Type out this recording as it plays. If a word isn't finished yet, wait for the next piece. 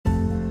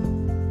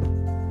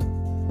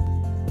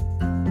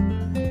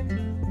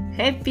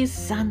Happy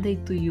Sunday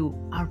to you.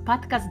 Our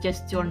podcast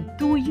just turned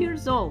 2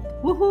 years old.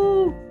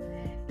 Woohoo!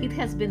 It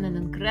has been an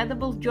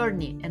incredible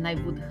journey, and I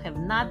would have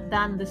not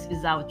done this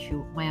without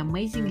you, my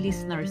amazing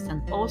listeners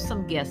and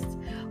awesome guests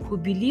who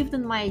believed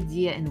in my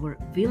idea and were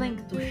willing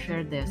to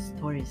share their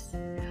stories.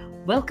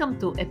 Welcome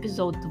to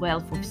episode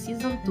 12 of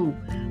season 2,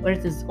 where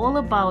it is all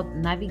about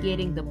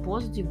navigating the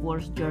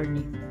post-divorce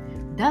journey.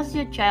 Does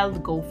your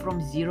child go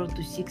from 0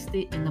 to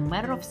 60 in a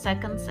matter of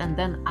seconds and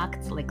then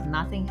acts like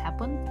nothing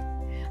happened?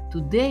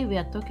 Today we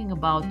are talking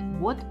about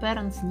what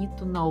parents need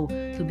to know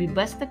to be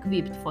best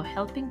equipped for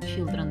helping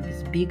children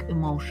with big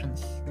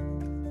emotions.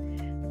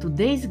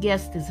 Today's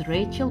guest is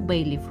Rachel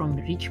Bailey from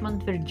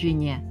Richmond,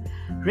 Virginia.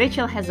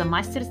 Rachel has a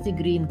master's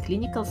degree in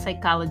clinical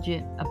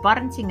psychology, a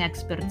parenting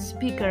expert,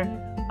 speaker,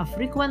 a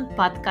frequent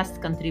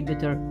podcast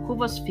contributor who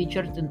was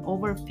featured in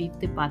over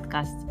 50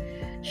 podcasts.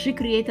 She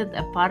created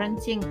a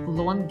parenting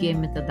long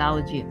game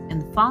methodology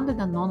and founded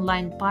an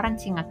online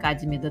parenting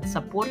academy that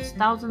supports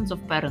thousands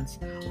of parents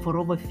for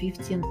over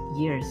 15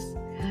 years.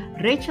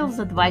 Rachel's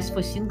advice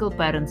for single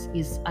parents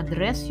is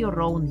address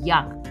your own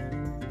yak.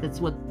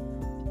 That's what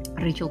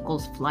Rachel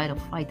calls flight or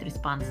fight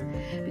response,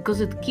 because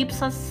it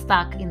keeps us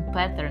stuck in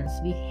patterns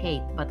we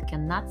hate but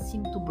cannot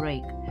seem to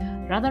break.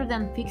 Rather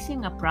than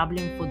fixing a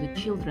problem for the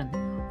children,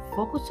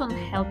 focus on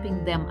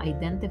helping them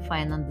identify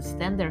and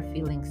understand their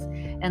feelings,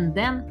 and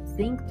then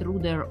think through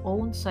their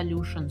own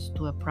solutions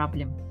to a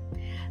problem.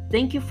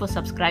 Thank you for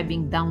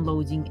subscribing,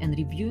 downloading, and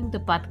reviewing the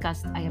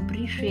podcast. I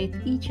appreciate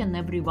each and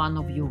every one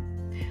of you.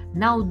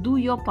 Now do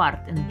your part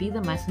and be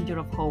the messenger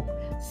of hope.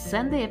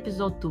 Send the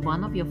episode to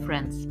one of your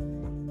friends.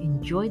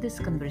 Enjoy this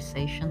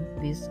conversation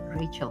with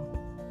Rachel.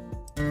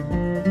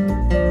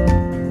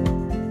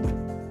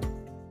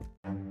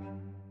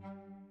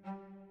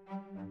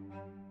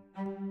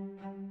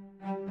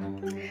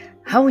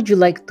 How would you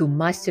like to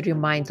master your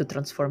mind to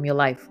transform your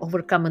life,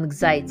 overcome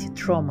anxiety,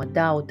 trauma,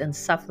 doubt, and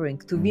suffering,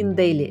 to win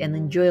daily and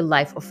enjoy a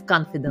life of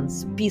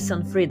confidence, peace,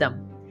 and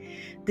freedom?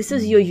 This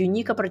is your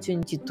unique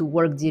opportunity to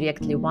work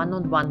directly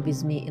one-on-one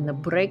with me in a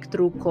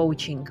breakthrough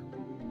coaching.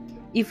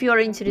 If you are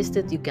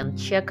interested, you can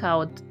check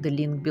out the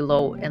link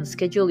below and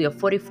schedule your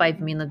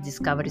 45-minute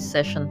discovery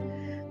session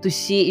to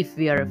see if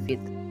we are a fit.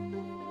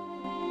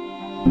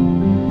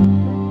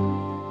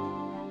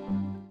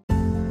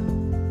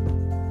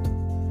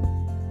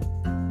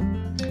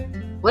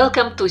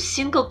 Welcome to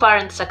Single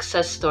Parent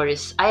Success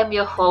Stories. I am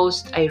your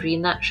host,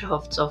 Irina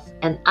Shekhovtsov,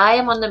 and I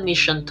am on a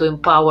mission to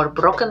empower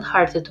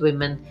broken-hearted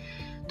women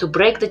to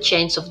break the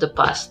chains of the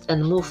past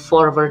and move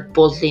forward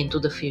boldly into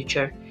the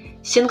future.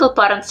 Single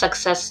Parent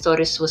Success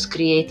Stories was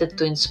created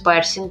to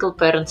inspire single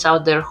parents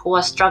out there who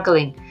are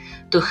struggling,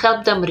 to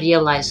help them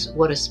realize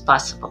what is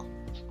possible.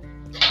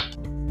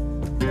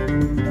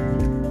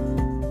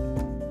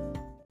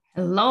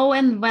 Hello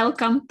and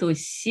welcome to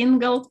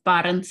Single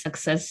Parent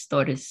Success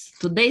Stories.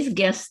 Today's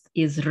guest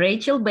is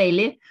Rachel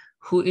Bailey,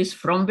 who is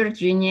from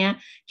Virginia.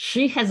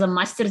 She has a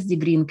master's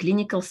degree in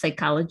clinical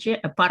psychology,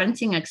 a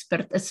parenting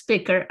expert, a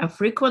speaker, a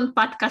frequent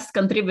podcast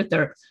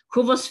contributor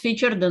who was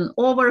featured in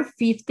over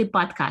 50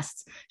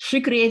 podcasts.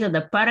 She created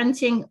a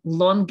parenting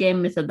long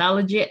game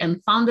methodology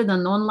and founded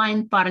an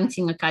online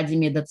parenting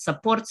academy that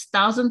supports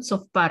thousands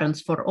of parents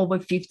for over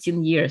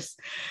 15 years.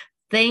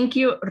 Thank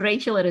you,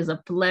 Rachel. It is a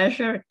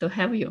pleasure to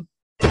have you.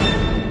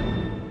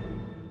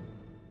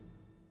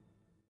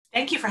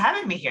 Thank you for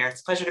having me here.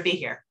 It's a pleasure to be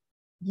here.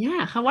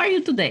 Yeah. How are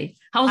you today?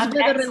 How's the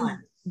weather in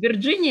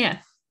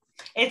Virginia?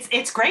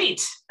 It's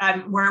great.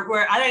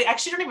 I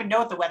actually don't even know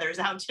what the weather is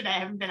out today. I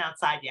haven't been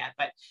outside yet,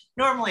 but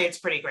normally it's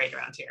pretty great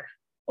around here.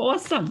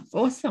 Awesome.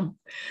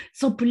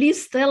 So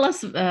please tell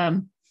us,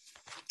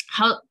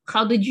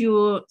 how did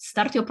you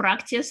start your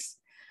practice?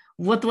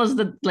 What was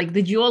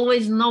did you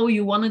always know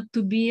you wanted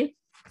to be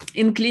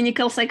in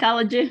clinical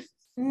psychology?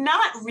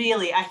 Not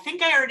really. I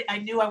think I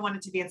knew I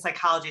wanted to be in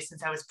psychology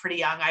since I was pretty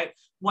young. I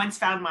once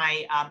found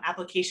my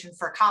application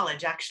for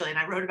college, actually, and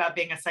I wrote about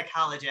being a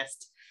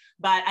psychologist.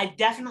 But I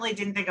definitely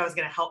didn't think I was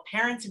going to help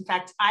parents. In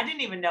fact, I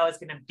didn't even know I was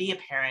going to be a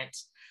parent.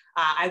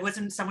 I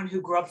wasn't someone who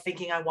grew up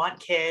thinking I want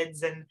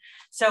kids. And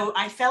so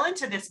I fell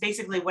into this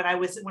basically when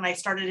I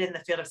started in the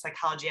field of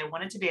psychology. I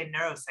wanted to be a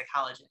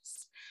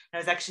neuropsychologist. I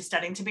was actually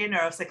studying to be a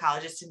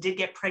neuropsychologist and did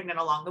get pregnant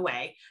along the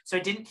way. So I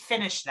didn't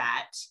finish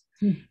that.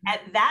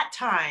 At that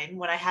time,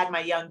 when I had my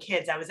young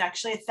kids, I was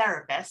actually a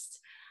therapist.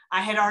 I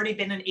had already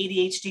been an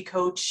ADHD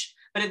coach,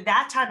 but at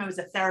that time I was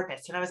a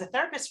therapist, and I was a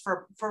therapist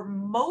for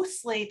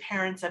mostly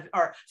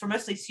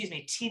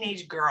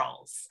teenage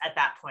girls at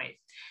that point.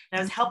 And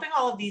I was helping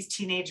all of these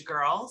teenage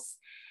girls.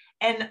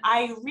 And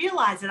I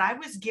realized that I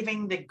was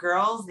giving the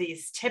girls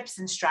these tips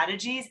and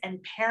strategies,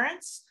 and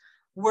parents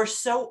were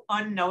so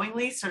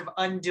unknowingly sort of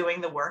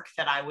undoing the work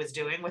that I was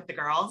doing with the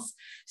girls.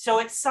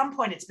 So at some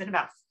point, it's been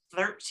about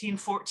 13,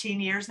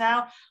 14 years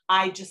now,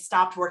 I just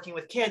stopped working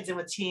with kids and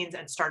with teens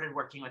and started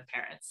working with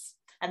parents.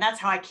 And that's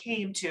how I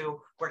came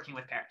to working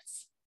with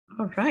parents.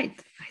 All right.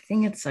 I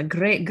think it's a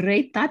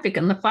great topic.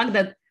 And the fact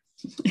that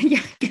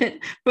Yeah,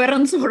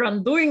 parents were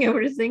undoing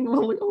everything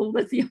all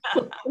the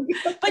time.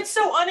 But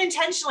so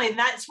unintentionally, and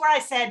that's where I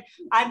said,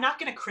 I'm not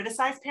going to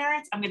criticize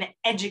parents. I'm going to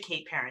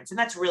educate parents. And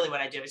that's really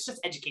what I do. It's just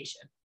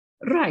education.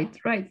 Right,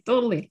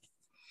 totally.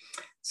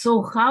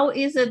 So how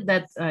is it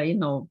that,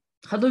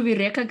 how do we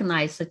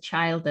recognize a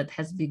child that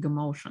has big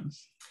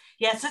emotions?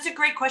 Yeah, so that's a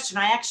great question.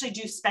 I actually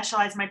do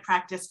specialize my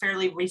practice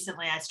fairly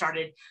recently. I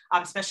started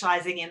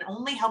specializing in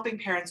only helping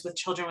parents with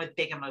children with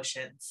big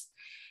emotions.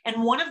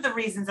 And one of the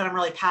reasons that I'm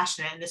really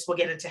passionate, and this will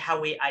get into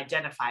how we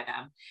identify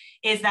them,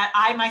 is that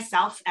I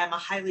myself am a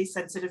highly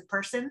sensitive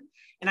person.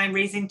 And I'm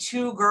raising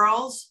two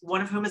girls,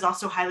 one of whom is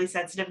also highly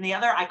sensitive, and the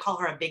other, I call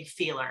her a big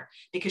feeler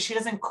because she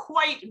doesn't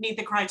quite meet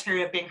the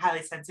criteria of being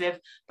highly sensitive,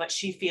 but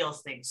she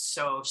feels things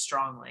so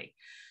strongly.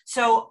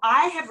 So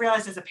I have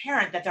realized as a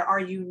parent that there are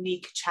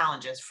unique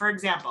challenges. For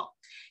example,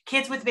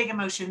 kids with big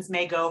emotions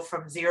may go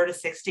from 0 to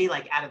 60,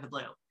 like out of the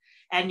blue.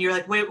 And you're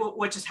like, wait,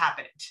 what just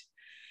happened?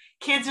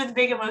 Kids with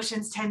big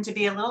emotions tend to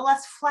be a little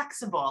less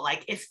flexible.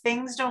 Like if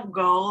things don't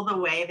go the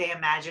way they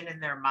imagine in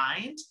their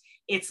mind,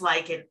 it's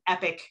like an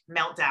epic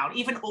meltdown.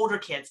 Even older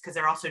kids, because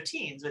they're also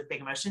teens with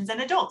big emotions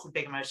and adults with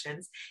big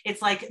emotions,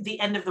 it's like the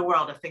end of the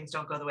world if things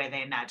don't go the way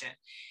they imagine.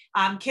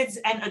 Kids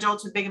and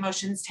adults with big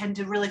emotions tend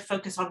to really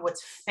focus on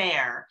what's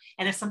fair.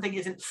 And if something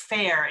isn't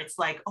fair, it's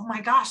like, oh my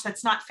gosh,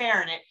 that's not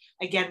fair. And it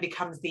again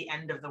becomes the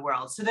end of the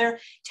world. So there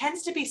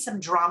tends to be some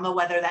drama,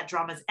 whether that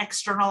drama is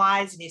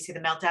externalized and you see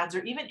the meltdowns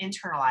or even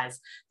internalized.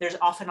 There's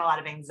often a lot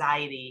of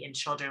anxiety in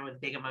children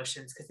with big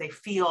emotions because they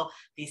feel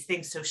these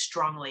things so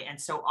strongly and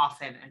so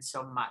often and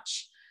so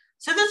much.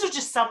 So those are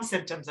just some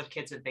symptoms of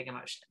kids with big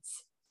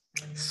emotions.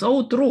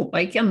 So true.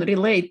 I can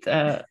relate.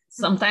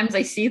 Sometimes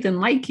I see it in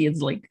my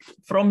kids, like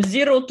from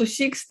 0 to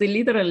 60,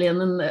 literally, and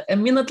then a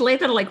minute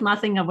later, like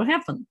nothing ever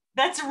happened.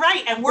 That's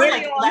right. And we're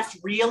like left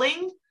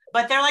reeling,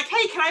 but they're like,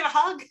 hey, can I have a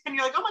hug? And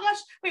you're like, oh my gosh,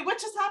 wait, what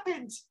just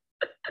happened?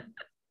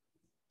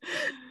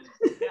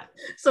 Yeah.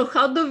 So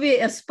how do we,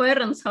 as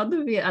parents, how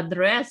do we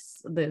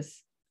address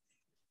this?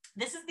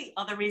 This is the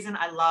other reason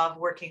I love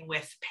working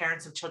with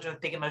parents of children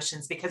with big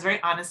emotions, because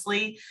very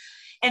honestly,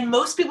 and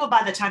most people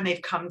by the time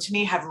they've come to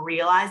me have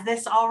realized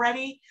this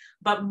already,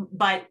 but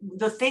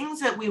the things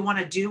that we want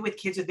to do with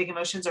kids with big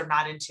emotions are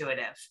not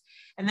intuitive.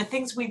 And the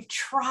things we've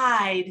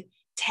tried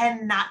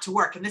tend not to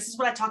work. And this is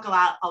what I talk a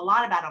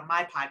lot about on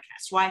my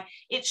podcast, why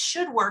it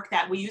should work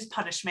that we use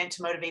punishment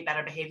to motivate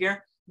better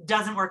behavior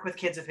doesn't work with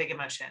kids with big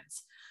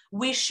emotions.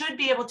 We should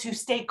be able to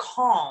stay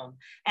calm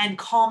and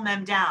calm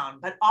them down,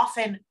 but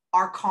often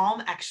our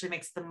calm actually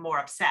makes them more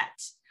upset.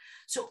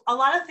 So a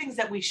lot of things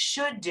that we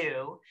should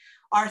do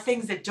are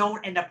things that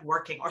don't end up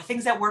working, or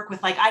things that work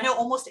with, like, I know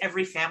almost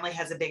every family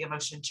has a big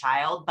emotion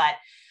child, but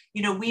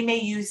we may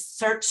use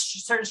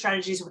certain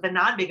strategies with a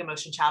non-big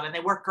emotion child and they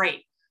work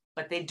great,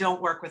 but they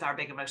don't work with our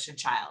big emotion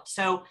child.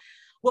 So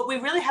what we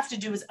really have to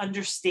do is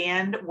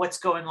understand what's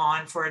going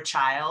on for a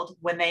child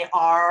when they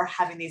are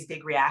having these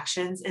big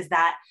reactions, is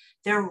that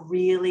they're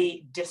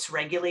really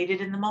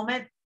dysregulated in the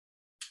moment.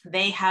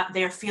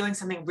 They're feeling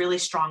something really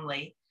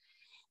strongly.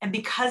 And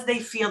because they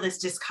feel this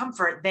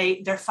discomfort,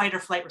 their fight or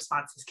flight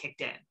response is kicked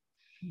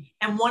in.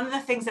 And one of the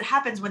things that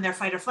happens when their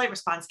fight or flight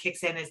response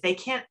kicks in is they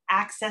can't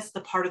access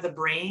the part of the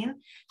brain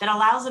that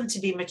allows them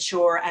to be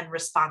mature and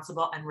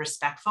responsible and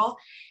respectful.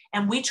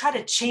 And we try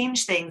to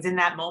change things in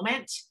that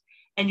moment.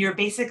 And you're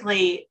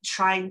basically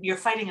you're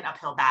fighting an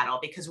uphill battle,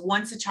 because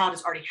once a child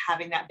is already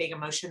having that big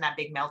emotion, that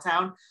big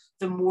meltdown,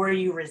 the more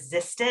you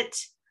resist it,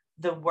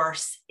 the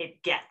worse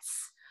it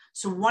gets.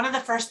 So one of the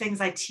first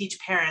things I teach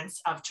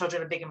parents of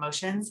children with big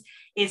emotions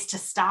is to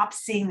stop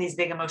seeing these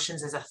big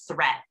emotions as a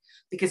threat.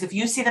 Because if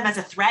you see them as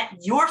a threat,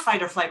 your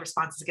fight or flight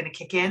response is going to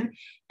kick in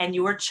and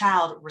your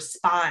child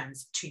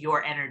responds to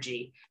your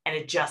energy, and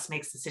it just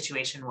makes the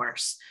situation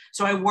worse.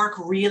 So I work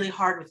really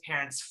hard with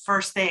parents,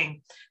 first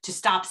thing, to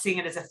stop seeing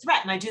it as a threat.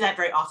 And I do that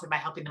very often by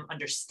helping them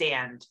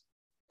understand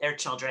their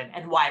children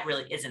and why it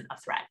really isn't a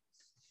threat.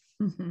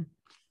 Mm-hmm.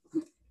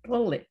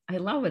 Totally. I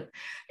love it.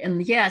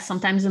 And yeah,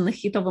 sometimes in the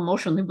heat of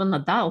emotion, even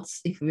adults,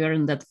 if we are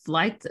in that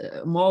flight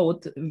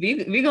mode,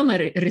 we're going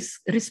to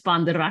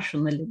respond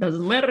irrationally.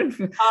 Doesn't matter if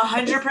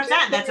 100%.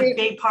 That's a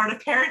big part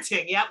of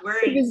parenting. Yep.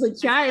 If it's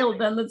a child,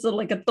 then it's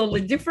like a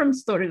totally different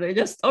story. They're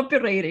just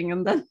operating,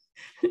 and then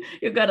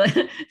you got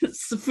to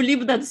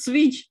flip that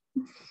switch.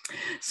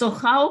 So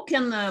how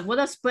can, what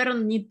does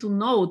parent need to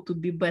know to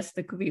be best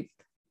equipped?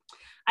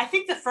 I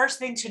think the first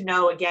thing to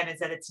know, again, is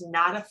that it's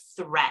not a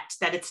threat,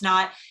 that it's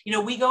not,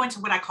 we go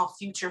into what I call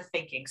future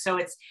thinking. So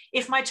it's,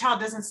 if my child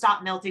doesn't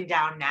stop melting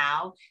down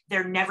now,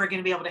 they're never going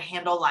to be able to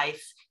handle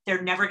life.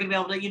 They're never going to be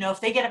able to,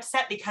 if they get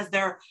upset because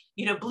their,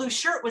 blue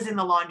shirt was in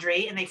the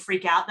laundry and they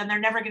freak out, then they're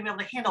never going to be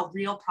able to handle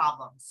real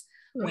problems.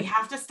 Right. We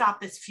have to stop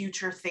this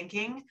future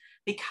thinking,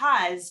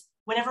 because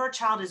whenever a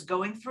child is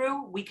going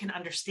through, we can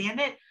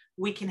understand it,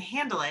 we can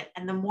handle it.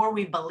 And the more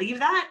we believe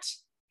that,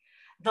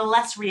 the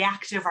less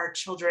reactive our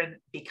children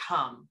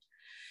become.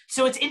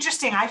 So it's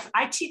interesting.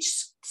 I teach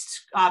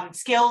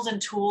skills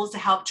and tools to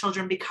help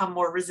children become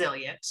more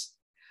resilient,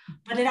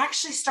 but it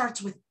actually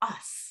starts with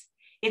us.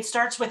 It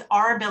starts with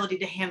our ability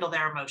to handle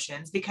their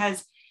emotions,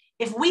 because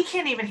if we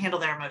can't even handle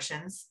their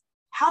emotions,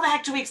 how the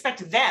heck do we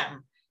expect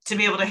them to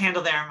be able to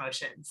handle their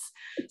emotions?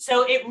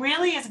 So it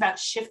really is about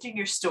shifting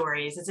your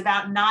stories. It's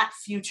about not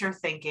future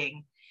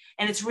thinking.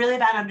 And it's really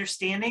about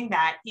understanding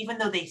that even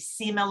though they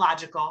seem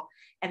illogical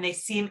and they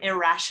seem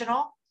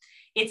irrational,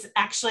 it's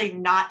actually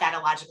not that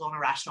illogical and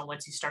irrational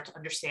once you start to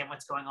understand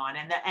what's going on.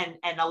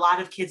 And a lot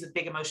of kids with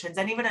big emotions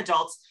and even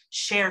adults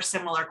share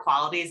similar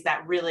qualities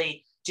that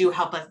really do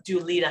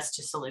lead us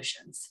to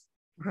solutions.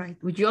 Right.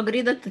 Would you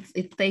agree that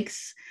it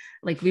takes,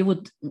 like, we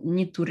would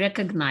need to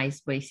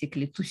recognize,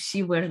 basically, to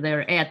see where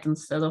they're at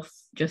instead of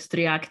just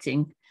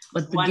reacting,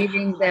 but 100%.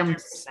 Giving them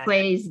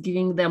space,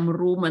 giving them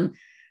room. And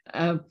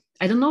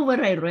I don't know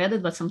where I read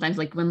it, but sometimes,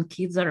 like, when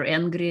kids are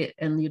angry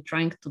and you're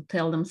trying to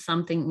tell them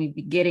something,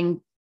 maybe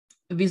getting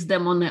with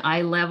them on the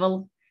eye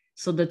level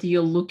so that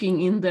you're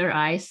looking in their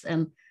eyes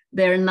and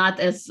they're not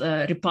as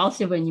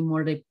repulsive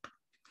anymore. They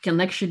can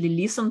actually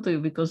listen to you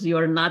because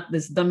you're not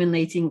this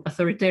dominating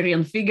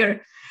authoritarian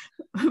figure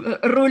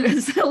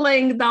rulers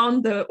laying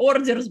down the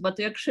orders, but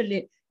you're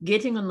actually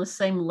getting on the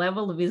same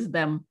level with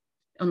them,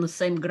 on the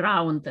same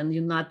ground, and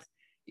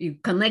you're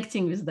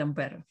connecting with them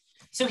better.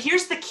 So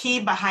here's the key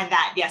behind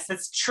that. Yes,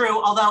 that's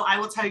true. Although I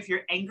will tell you, if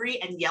you're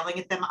angry and yelling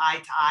at them eye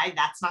to eye,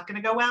 that's not going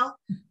to go well.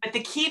 But the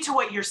key to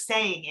what you're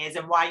saying is,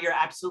 and why you're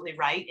absolutely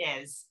right,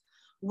 is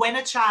when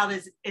a child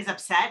is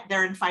upset,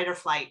 they're in fight or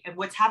flight. And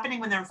what's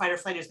happening when they're in fight or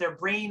flight is their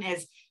brain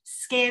is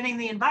scanning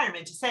the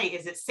environment to say,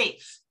 is it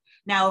safe?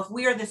 Now, if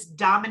we are this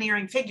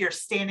domineering figure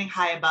standing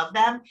high above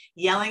them,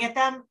 yelling at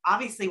them,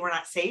 obviously we're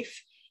not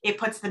safe. It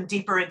puts them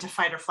deeper into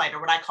fight or flight,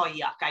 or what I call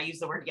yuck. I use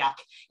the word yuck.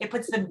 It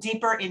puts them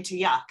deeper into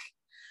yuck.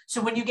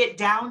 So when you get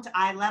down to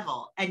eye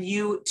level and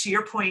you, to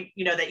your point,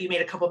 that you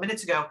made a couple of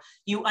minutes ago,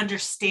 you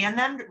understand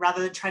them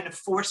rather than trying to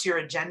force your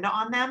agenda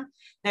on them,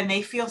 then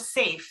they feel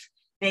safe.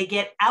 They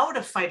get out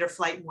of fight or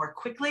flight more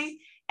quickly,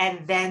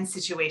 and then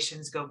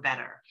situations go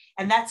better.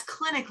 And that's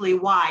clinically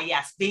why,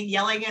 yes,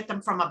 yelling at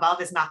them from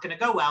above is not going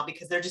to go well,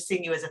 because they're just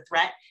seeing you as a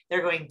threat.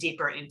 They're going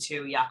deeper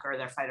into yuck or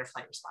their fight or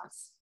flight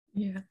response.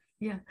 Yeah.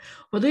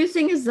 What do you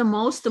think is the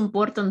most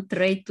important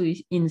trait to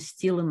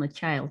instill in a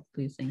child,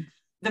 do you think?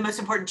 The most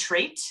important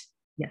trait?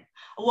 Yeah.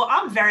 Well,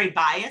 I'm very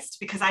biased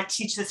because I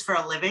teach this for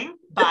a living,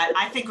 but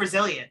I think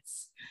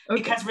resilience.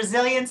 Okay. Because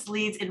resilience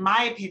leads, in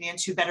my opinion,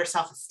 to better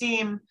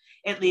self-esteem.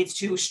 It leads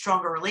to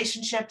stronger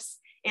relationships.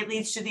 It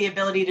leads to the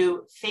ability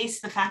to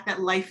face the fact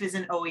that life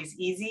isn't always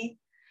easy.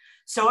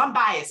 So I'm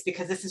biased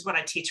because this is what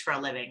I teach for a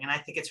living, and I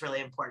think it's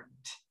really important.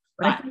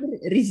 But I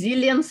think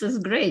resilience is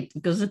great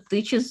because it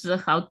teaches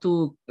how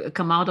to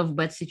come out of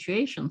bad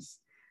situations.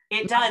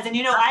 It does. And,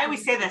 I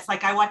always say this,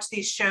 like I watch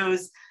these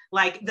shows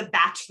like The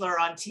Bachelor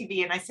on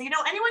TV, and I say,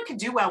 anyone can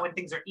do well when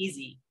things are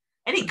easy.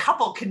 Any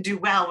couple can do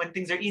well when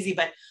things are easy,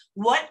 but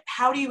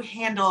how do you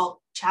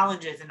handle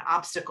challenges and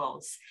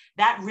obstacles?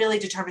 That really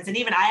determines. And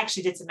even I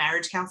actually did some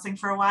marriage counseling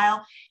for a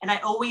while. And I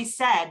always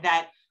said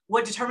that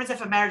what determines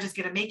if a marriage is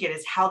going to make it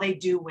is how they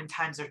do when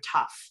times are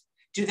tough.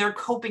 Do their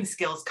coping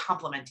skills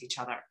complement each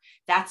other?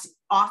 That's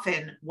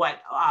often what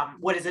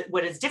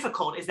is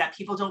difficult, is that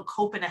people don't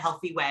cope in a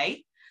healthy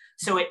way.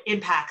 So it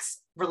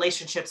impacts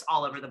relationships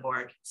all over the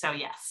board. So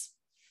yes,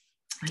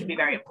 it can be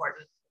very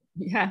important.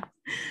 Yeah.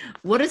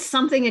 What is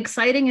something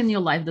exciting in your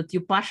life that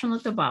you're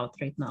passionate about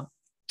right now?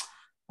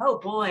 Oh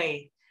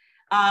boy.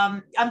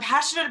 I'm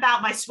passionate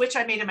about my switch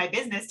I made in my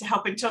business to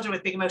helping children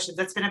with big emotions.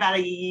 That's been about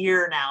a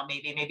year now,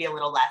 maybe a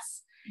little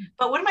less.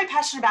 But what am I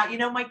passionate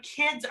about? My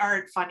kids are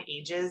at fun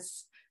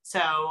ages. So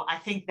I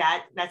think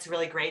that's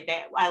really great.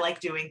 I like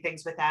doing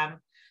things with them.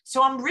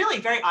 So I'm really,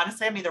 very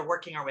honestly, I'm either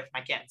working or with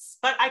my kids,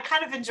 but I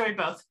kind of enjoy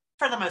both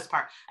for the most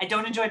part. I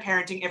don't enjoy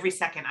parenting every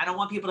second. I don't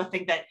want people to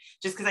think that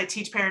just because I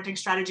teach parenting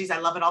strategies, I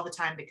love it all the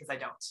time, because I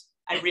don't.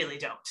 I really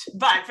don't.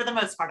 But for the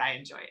most part, I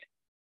enjoy it.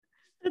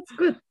 That's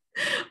good.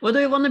 What do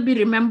you want to be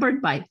remembered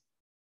by?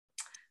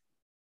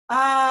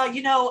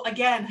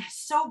 Again,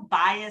 so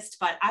biased,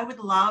 but I would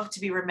love to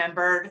be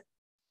remembered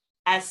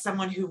as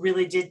someone who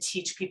really did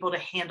teach people to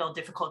handle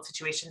difficult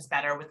situations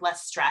better, with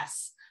less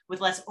stress,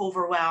 with less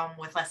overwhelm,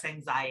 with less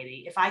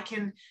anxiety. If I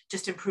can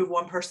just improve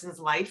one person's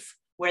life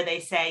where they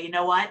say, you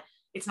know what,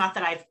 it's not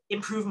that I've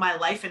improved my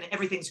life and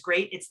everything's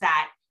great. It's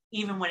that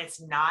even when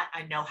it's not,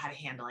 I know how to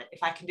handle it.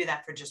 If I can do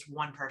that for just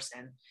one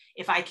person,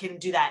 if I can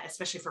do that,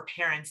 especially for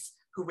parents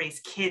who raise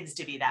kids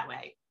to be that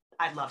way,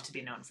 I'd love to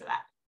be known for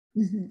that.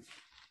 Mm-hmm.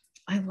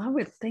 I love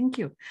it. Thank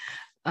you.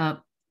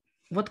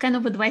 What kind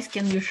of advice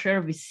can you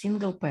share with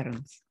single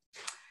parents?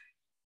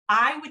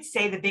 I would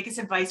say the biggest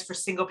advice for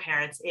single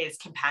parents is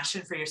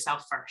compassion for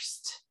yourself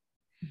first,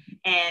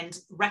 and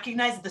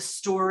recognize the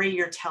story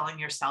you're telling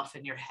yourself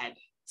in your head.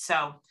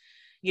 So,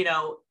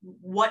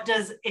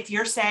 if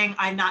you're saying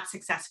I'm not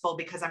successful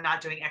because I'm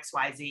not doing X,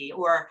 Y, Z,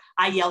 or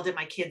I yelled at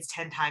my kids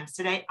 10 times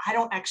today, I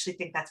don't actually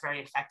think that's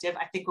very effective.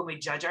 I think when we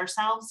judge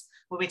ourselves,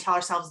 when we tell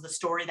ourselves the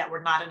story that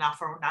we're not enough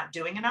or we're not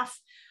doing enough,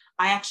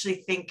 I actually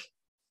think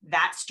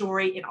that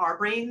story in our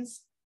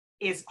brains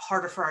is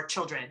harder for our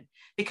children,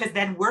 because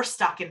then we're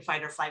stuck in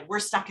fight or flight. We're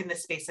stuck in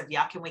this space of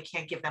yuck and we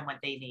can't give them what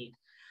they need.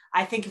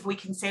 I think if we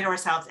can say to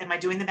ourselves, am I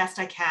doing the best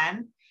I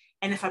can?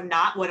 And if I'm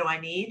not, what do I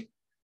need?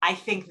 I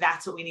think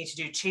that's what we need to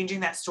do. Changing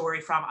that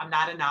story from I'm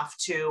not enough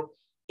to,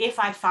 if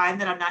I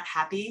find that I'm not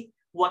happy,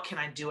 what can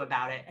I do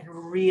about it? And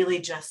really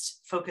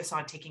just focus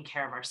on taking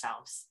care of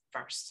ourselves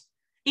first.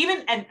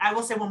 And I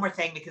will say one more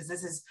thing, because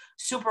this is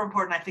super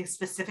important, I think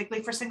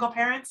specifically for single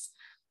parents,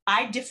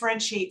 I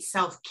differentiate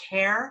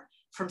self-care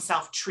from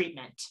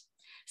self-treatment.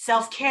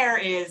 Self-care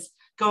is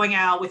going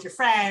out with your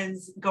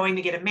friends, going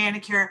to get a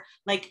manicure.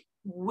 Like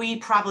you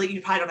probably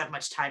don't have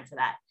much time for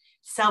that.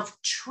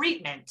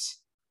 Self-treatment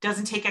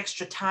doesn't take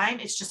extra time.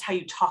 It's just how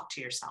you talk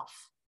to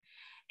yourself.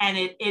 And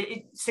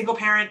it single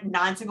parent,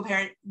 non-single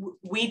parent,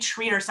 we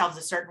treat ourselves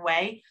a certain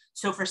way.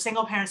 So for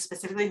single parents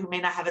specifically, who may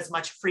not have as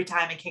much free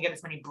time and can't get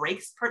as many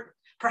breaks,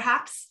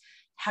 perhaps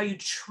how you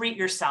treat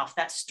yourself,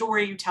 that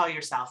story you tell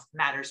yourself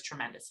matters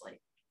tremendously.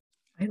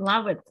 I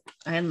love it.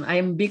 And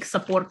I'm a big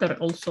supporter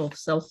also of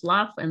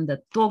self-love and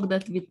the talk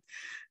that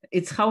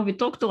it's how we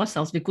talk to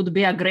ourselves. We could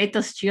be a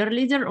greatest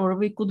cheerleader or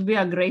we could be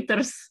a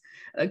greatest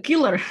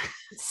killer.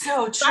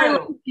 So true.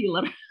 Silent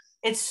killer.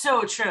 It's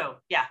so true.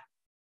 Yeah.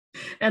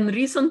 And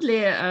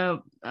recently,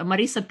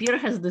 Marisa Peer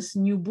has this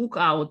new book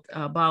out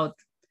about,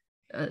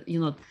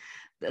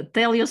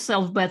 tell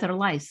yourself better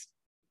lies.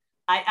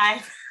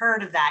 I've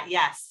heard of that.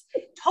 Yes,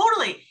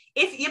 totally.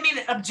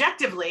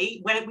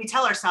 Objectively, when we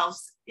tell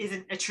ourselves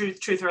isn't a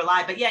truth or a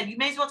lie, but yeah, you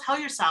may as well tell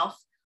yourself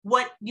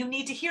what you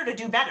need to hear to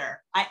do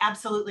better. I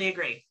absolutely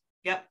agree.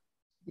 Yep.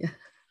 Yeah.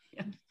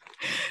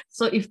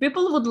 So if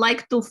people would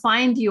like to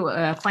find your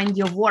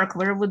work,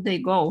 where would they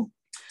go?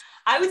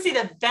 I would say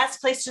the best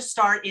place to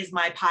start is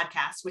my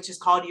podcast, which is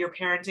called Your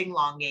Parenting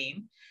Long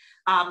Game.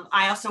 I'm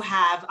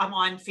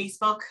on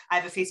Facebook. I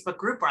have a Facebook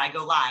group where I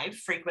go live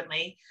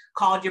frequently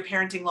called Your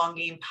Parenting Long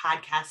Game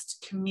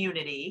Podcast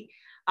Community.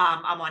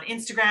 I'm on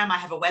Instagram. I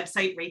have a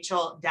website,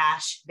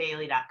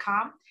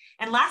 rachel-bailey.com.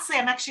 And lastly,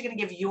 I'm actually going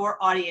to give your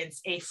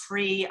audience a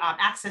free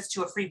access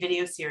to a free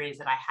video series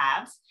that I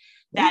have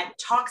that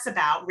talks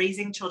about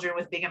raising children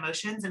with big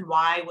emotions and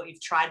why what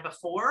you've tried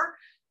before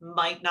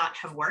might not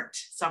have worked.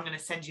 So I'm going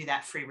to send you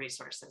that free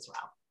resource as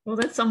well. Well,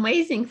 that's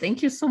amazing.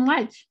 Thank you so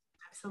much.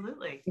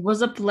 Absolutely. It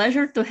was a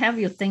pleasure to have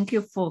you. Thank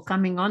you for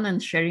coming on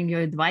and sharing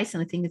your advice.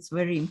 And I think it's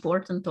very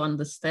important to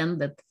understand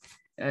that,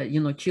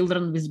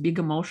 children with big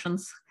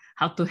emotions,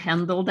 how to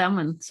handle them.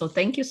 And so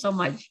thank you so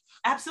much.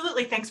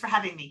 Absolutely. Thanks for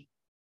having me.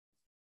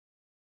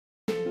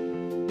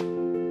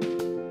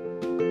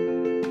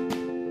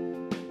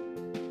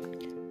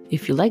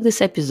 If you like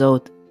this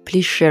episode,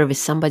 please share with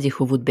somebody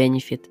who would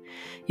benefit.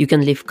 You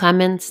can leave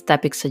comments,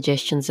 topic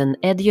suggestions, and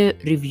add your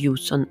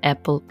reviews on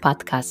Apple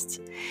Podcasts.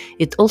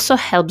 It also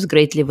helps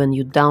greatly when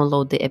you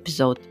download the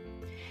episode.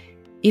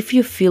 If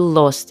you feel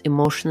lost,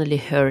 emotionally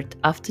hurt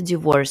after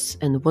divorce,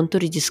 and want to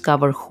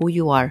rediscover who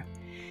you are,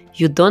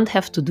 you don't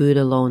have to do it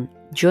alone.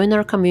 Join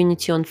our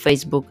community on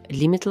Facebook,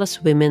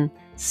 Limitless Women,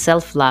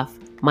 Self-Love,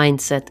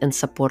 Mindset and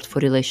Support for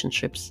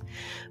Relationships,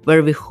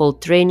 where we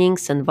hold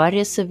trainings and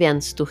various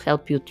events to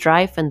help you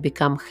thrive and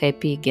become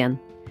happy again.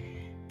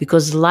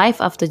 Because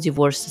life after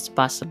divorce is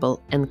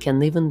possible and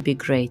can even be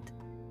great.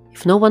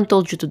 If no one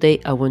told you today,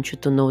 I want you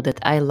to know that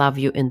I love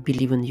you and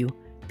believe in you,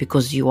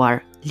 because you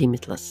are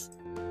limitless.